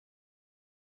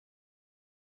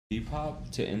Depop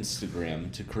to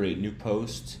Instagram to create new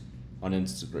posts on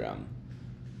Instagram.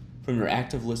 From your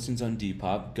active listings on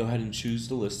Depop, go ahead and choose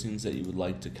the listings that you would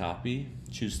like to copy.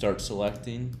 Choose Start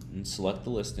Selecting and select the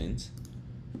listings.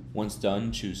 Once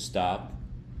done, choose Stop,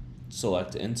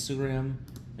 select Instagram,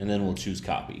 and then we'll choose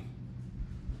Copy.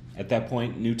 At that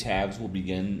point, new tabs will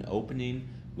begin opening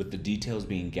with the details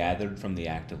being gathered from the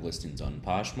active listings on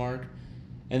Poshmark,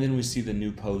 and then we see the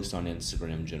new post on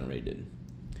Instagram generated.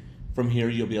 From here,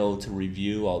 you'll be able to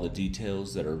review all the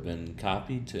details that have been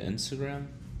copied to Instagram,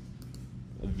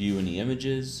 view any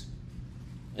images,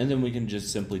 and then we can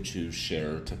just simply choose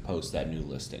Share to post that new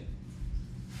listing.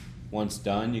 Once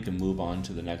done, you can move on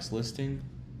to the next listing,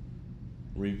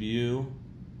 review,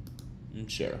 and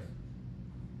share.